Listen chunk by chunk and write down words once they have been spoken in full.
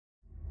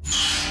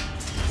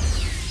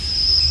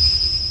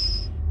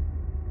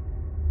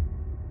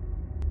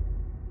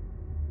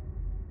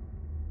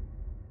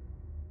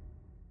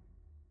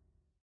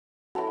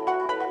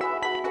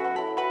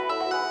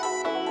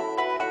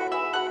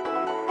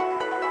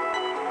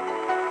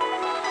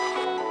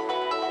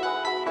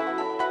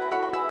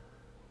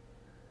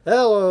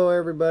Hello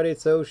everybody,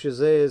 it's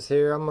shazizz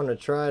here. I'm going to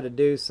try to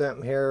do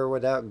something here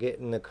without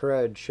getting the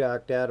crud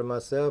shocked out of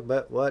myself,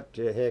 but what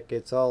the heck,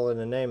 it's all in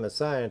the name of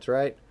science,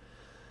 right?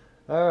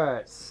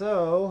 Alright,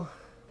 so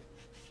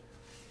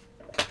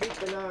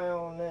keep an eye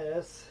on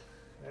this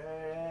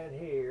right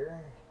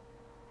here.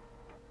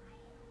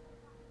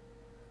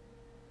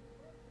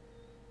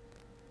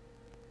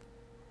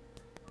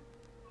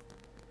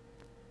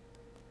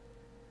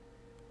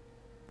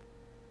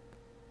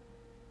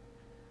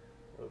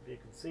 Hope you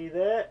can see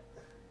that.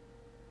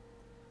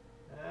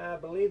 I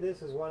believe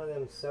this is one of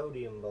them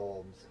sodium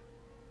bulbs.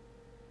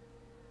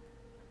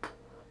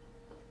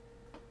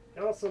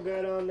 Also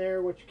got on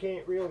there, what you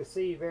can't really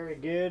see very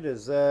good,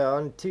 is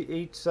on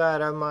each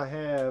side I might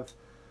have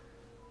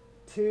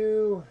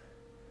two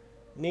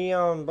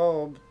neon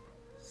bulb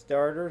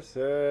starters.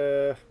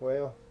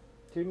 Well,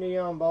 two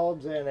neon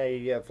bulbs and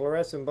a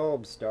fluorescent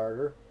bulb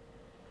starter,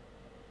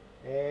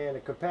 and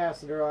a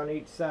capacitor on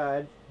each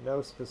side.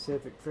 No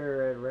specific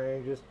farad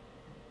range, just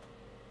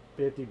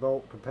 50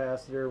 volt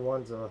capacitor.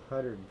 One's a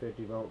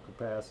 150 volt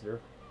capacitor.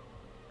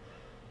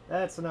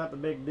 That's not the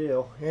big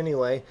deal.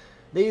 Anyway,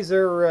 these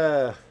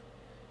are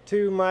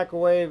two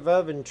microwave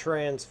oven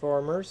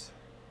transformers,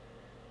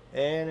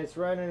 and it's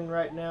running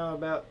right now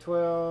about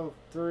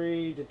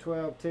 12.3 to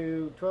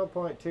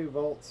 12.2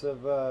 volts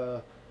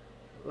of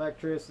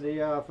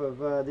electricity off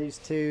of these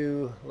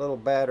two little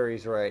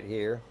batteries right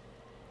here,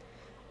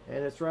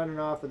 and it's running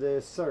off of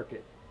this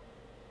circuit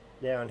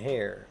down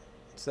here.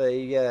 It's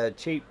a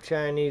cheap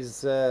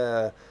Chinese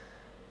 12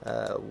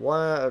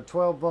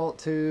 volt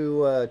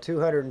to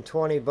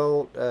 220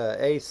 volt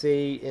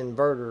AC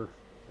inverter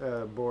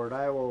board.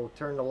 I will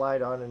turn the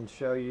light on and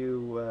show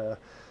you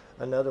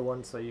another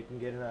one so you can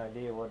get an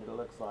idea what it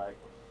looks like.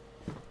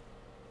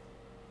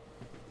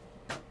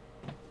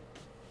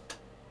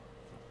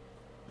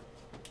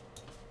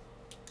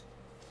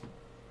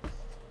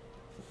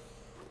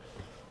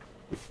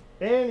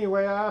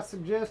 Anyway, I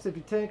suggest if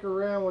you tinker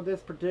around with this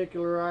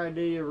particular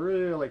idea,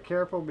 really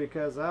careful,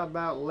 because I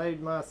about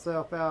laid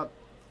myself out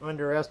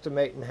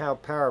underestimating how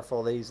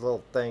powerful these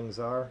little things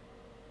are.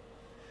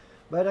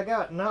 But I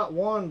got not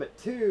one but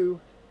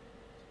two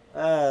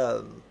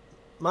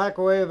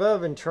microwave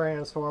oven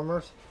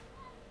transformers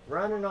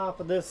running off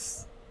of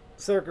this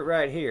circuit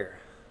right here.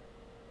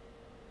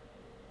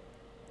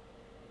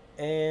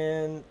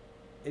 And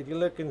if you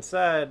look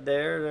inside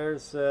there,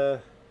 there's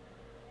I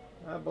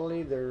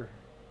believe they're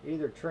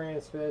either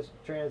transistors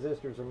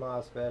or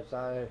MOSFETs.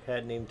 I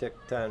hadn't even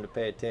took the time to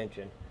pay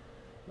attention.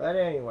 But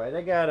anyway,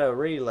 they got a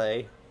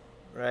relay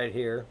right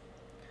here.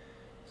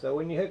 So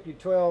when you hook your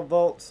 12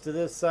 volts to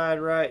this side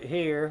right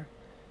here,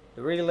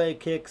 the relay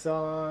kicks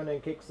on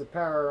and kicks the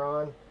power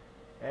on.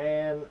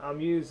 And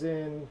I'm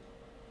using,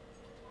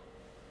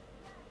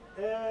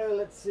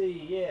 let's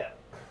see, yeah,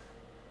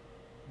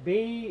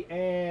 B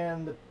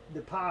and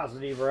the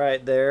positive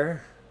right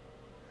there.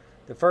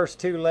 The first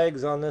two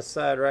legs on this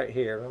side right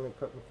here. Let me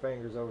put my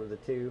fingers over the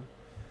two.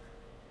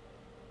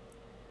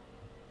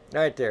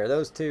 Right there,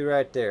 those two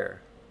right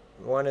there.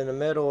 One in the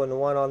middle and the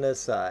one on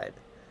this side.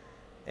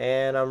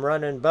 And I'm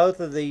running both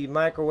of the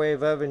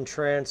microwave oven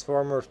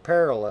transformers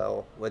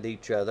parallel with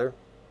each other.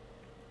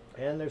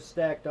 And they're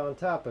stacked on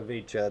top of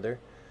each other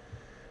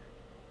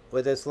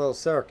with this little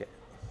circuit.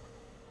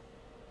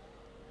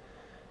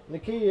 And the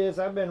key is,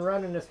 I've been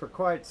running this for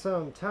quite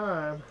some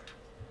time.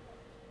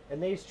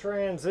 And these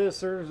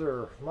transistors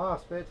or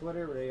MOSFETs,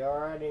 whatever they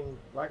are, I didn't,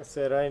 like I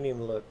said, I didn't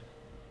even look.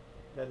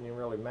 Doesn't even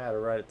really matter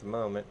right at the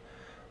moment.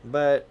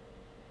 But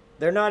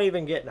they're not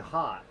even getting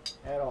hot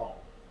at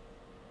all.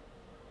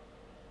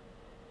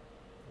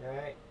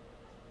 Alright.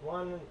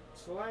 One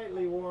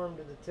slightly warm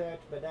to the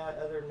touch, but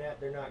other than that,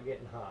 they're not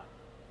getting hot.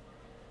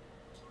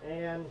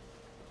 And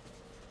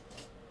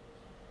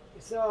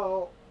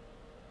so,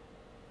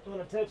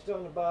 when I touched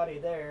on the body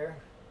there,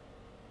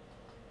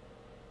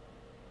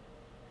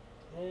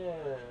 yeah,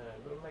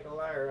 gonna make a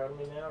liar out of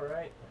me now,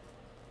 right?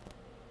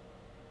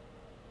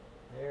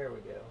 There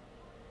we go.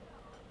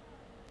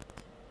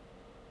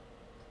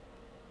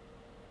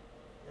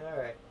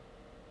 Alright.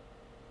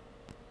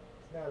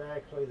 It's not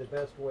actually the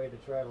best way to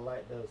try to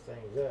light those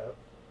things up.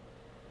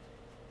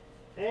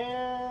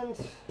 And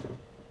if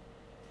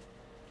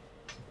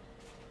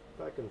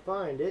I can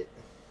find it.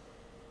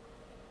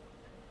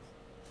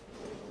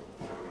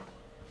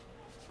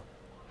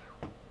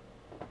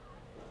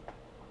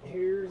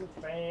 Here's a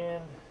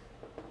fan.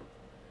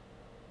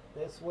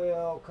 This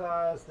will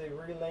cause the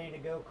relay to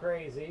go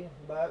crazy,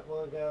 but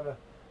we'll go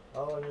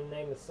all in the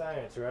name of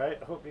science, right?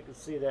 I hope you can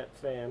see that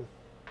fan.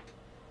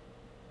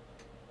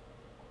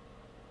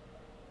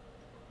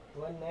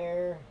 One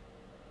there.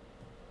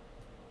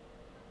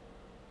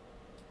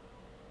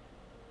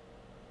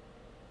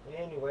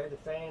 Anyway, the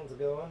fan's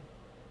going.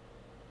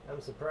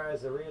 I'm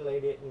surprised the relay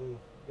didn't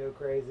go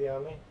crazy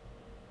on me.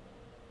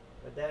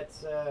 But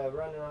that's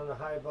running on the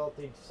high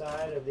voltage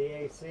side of the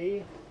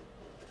AC.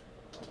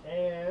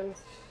 And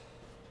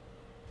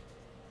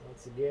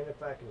once again,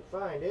 if I can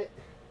find it,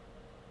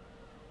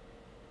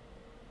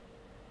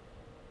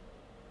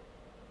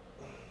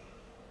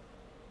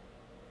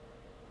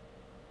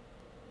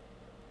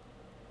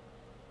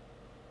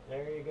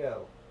 There you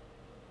go.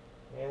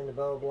 And the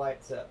bulb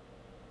lights up.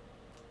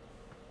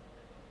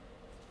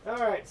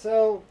 Alright,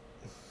 so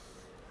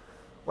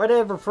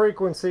whatever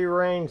frequency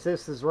range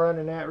this is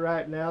running at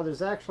right now,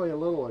 there's actually a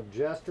little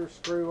adjuster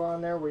screw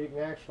on there where you can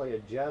actually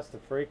adjust the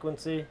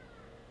frequency.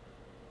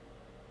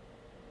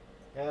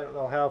 I don't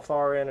know how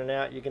far in and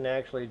out you can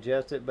actually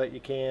adjust it, but you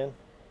can.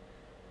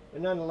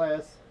 But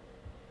nonetheless,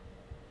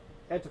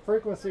 at the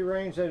frequency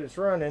range that it's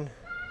running,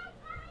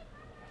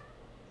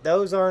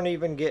 those aren't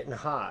even getting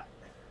hot.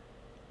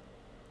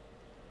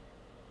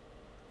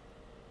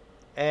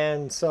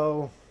 And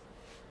so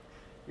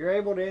you're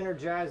able to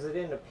energize it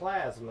into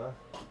plasma.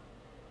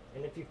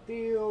 And if you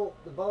feel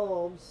the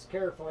bulbs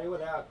carefully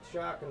without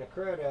shocking the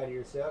crud out of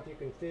yourself, you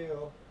can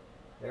feel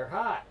they're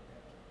hot.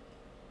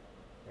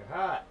 They're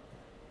hot.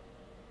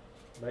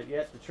 But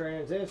yet the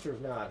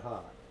transistor's not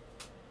hot.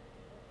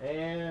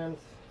 And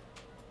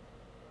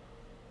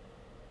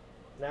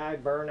now I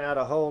burn out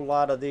a whole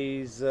lot of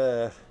these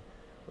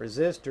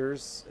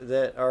resistors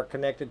that are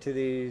connected to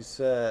these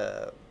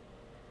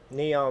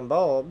neon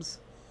bulbs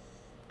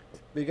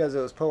because it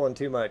was pulling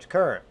too much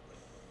current.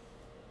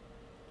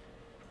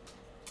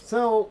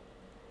 So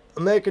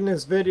I'm making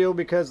this video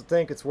because I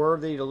think it's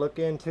worthy to look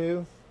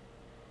into.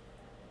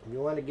 If you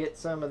want to get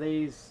some of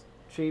these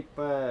cheap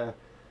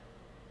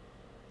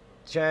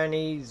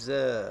Chinese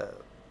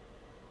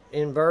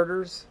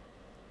inverters,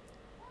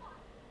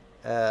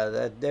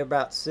 they're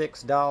about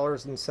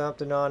 $6 and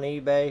something on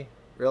eBay.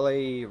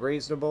 Really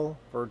reasonable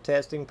for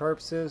testing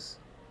purposes.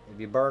 If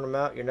you burn them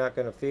out, you're not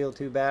going to feel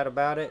too bad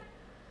about it.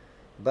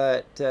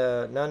 But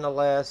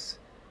nonetheless,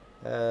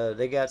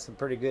 they got some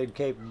pretty good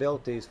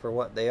capabilities for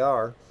what they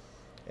are.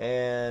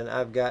 And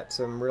I've got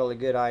some really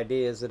good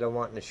ideas that I'm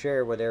wanting to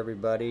share with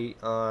everybody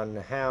on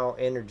how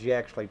energy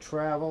actually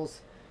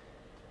travels.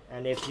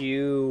 And if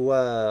you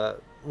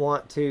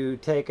want to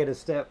take it a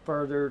step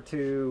further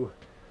to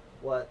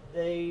what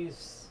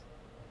these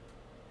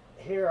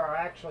here are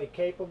actually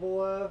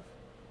capable of,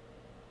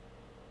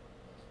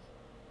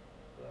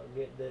 I'll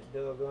get that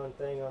doggone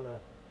thing on a...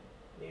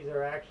 These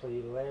are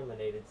actually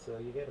laminated, so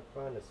you got to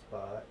find a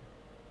spot.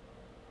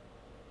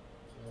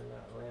 They're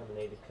not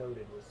laminated,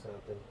 coated with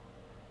something.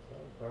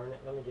 Don't burn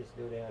it. Let me just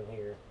go down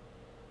here.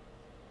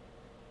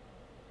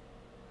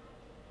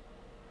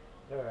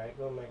 Alright,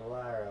 gonna make a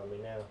liar of me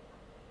now.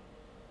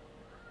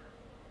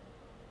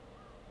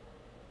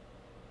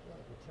 What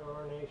the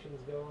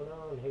tarnation's going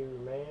on here,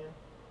 man?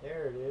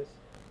 There it is.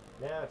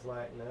 Now it's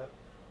lighting up.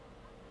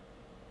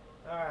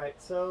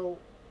 Alright, so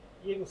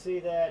you can see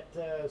that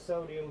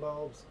sodium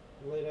bulb's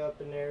lit up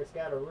in there. It's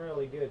got a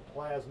really good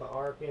plasma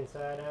arc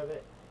inside of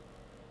it.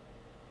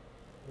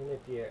 And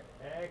if you're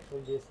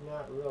actually just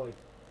not really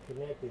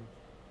connected,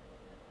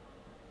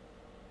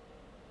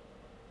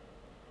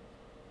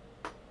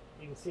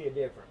 you can see a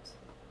difference.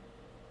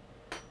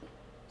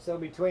 So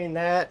between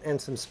that and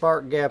some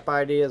spark gap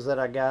ideas that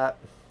I got,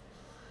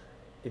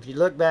 if you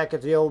look back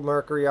at the old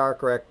mercury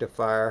arc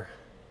rectifier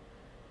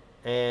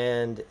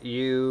and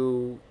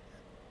you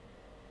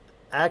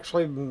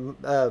actually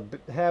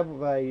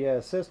have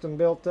a system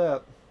built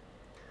up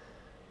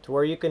to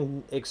where you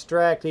can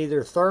extract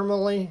either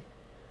thermally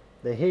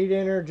the heat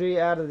energy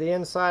out of the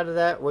inside of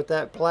that with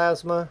that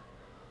plasma,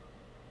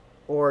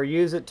 or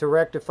use it to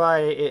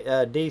rectify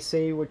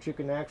DC, which you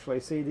can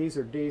actually see these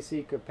are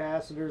DC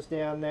capacitors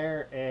down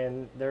there,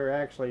 and they're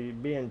actually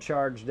being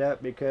charged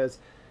up because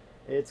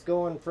it's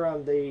going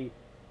from the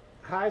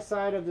high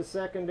side of the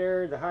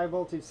secondary, the high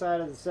voltage side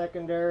of the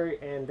secondary,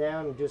 and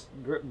down just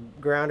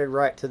grounded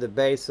right to the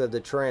base of the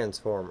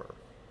transformer.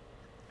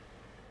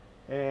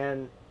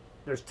 And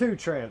there's two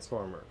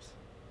transformers.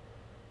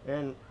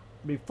 And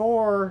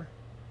before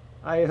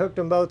I hooked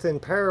them both in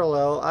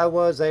parallel, I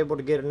was able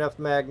to get enough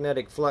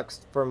magnetic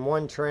flux from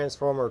one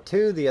transformer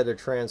to the other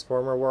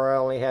transformer where I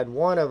only had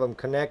one of them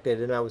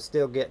connected, and I was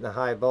still getting a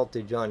high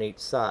voltage on each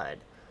side.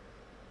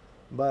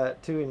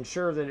 But to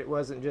ensure that it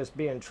wasn't just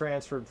being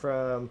transferred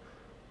from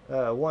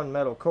one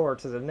metal core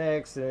to the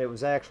next, and it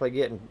was actually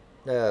getting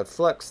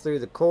flux through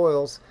the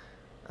coils,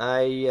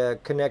 I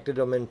connected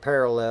them in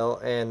parallel,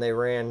 and they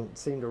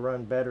seemed to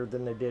run better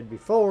than they did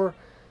before.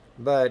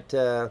 But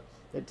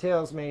it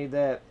tells me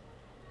that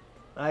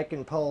I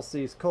can pulse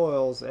these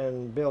coils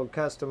and build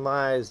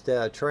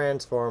customized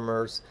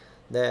transformers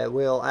that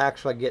will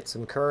actually get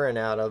some current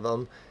out of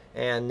them,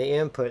 and the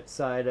input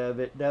side of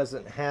it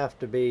doesn't have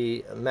to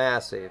be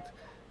massive.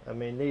 I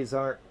mean, these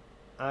aren't,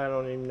 I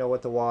don't even know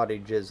what the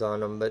wattage is on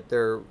them, but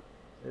they're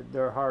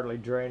hardly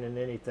draining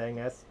anything.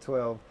 That's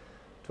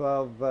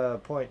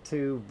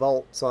 12.2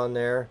 volts on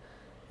there,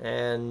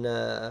 and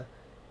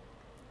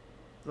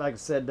like I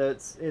said,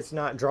 it's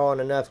not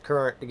drawing enough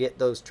current to get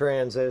those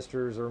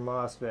transistors or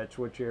MOSFETs,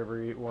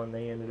 whichever one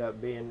they ended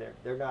up being.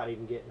 They're not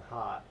even getting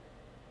hot.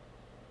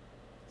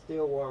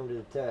 Still warm to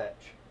the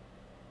touch.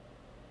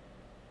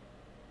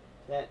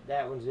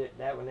 That one's it.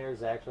 That one there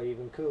is actually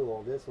even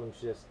cool. This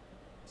one's just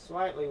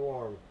slightly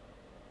warm.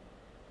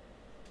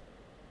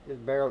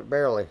 Just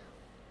barely.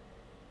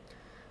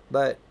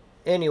 But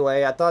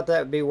anyway, I thought that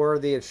would be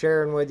worthy of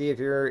sharing with you if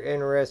you're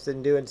interested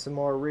in doing some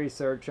more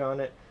research on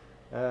it.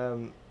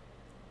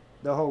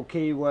 The whole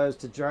key was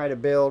to try to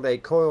build a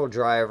coil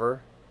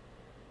driver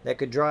that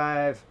could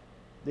drive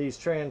these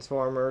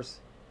transformers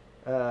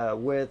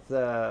with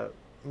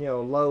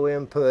low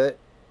input,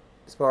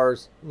 as far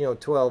as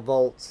 12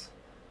 volts,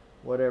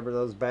 whatever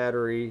those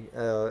battery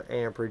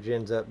amperage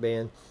ends up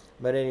being.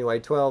 But anyway,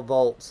 12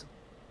 volts,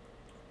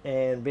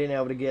 and being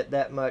able to get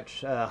that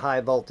much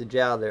high voltage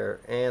out there.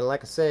 And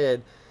like I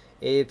said,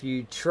 if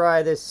you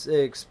try this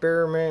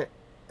experiment,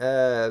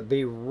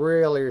 be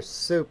really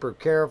super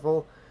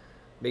careful,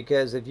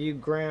 because if you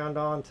ground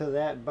onto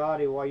that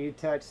body while you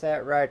touch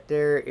that right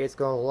there, it's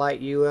going to light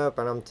you up,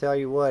 and I'm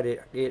telling you what,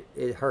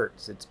 it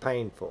hurts. It's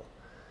painful.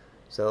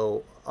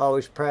 So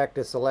always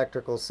practice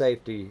electrical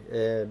safety.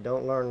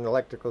 Don't learn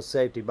electrical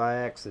safety by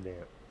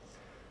accident.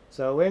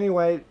 So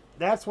anyway,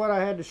 that's what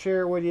I had to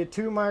share with you.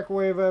 2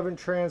 microwave oven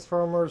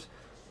transformers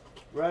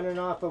running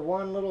off of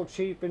one little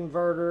cheap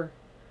inverter,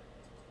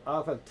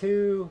 off of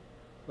 2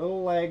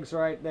 little legs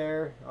right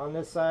there on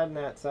this side and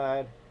that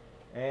side.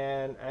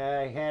 And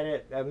I had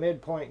it a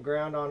midpoint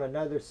ground on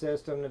another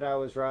system that I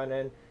was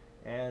running,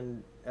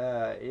 and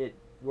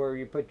where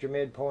you put your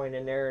midpoint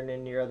in there, and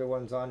then your other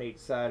ones on each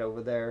side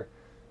over there,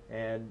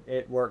 and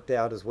it worked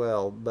out as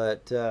well.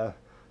 But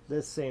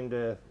this seemed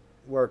to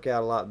work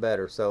out a lot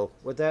better. So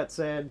with that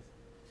said,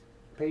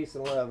 peace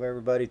and love,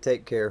 everybody.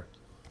 Take care.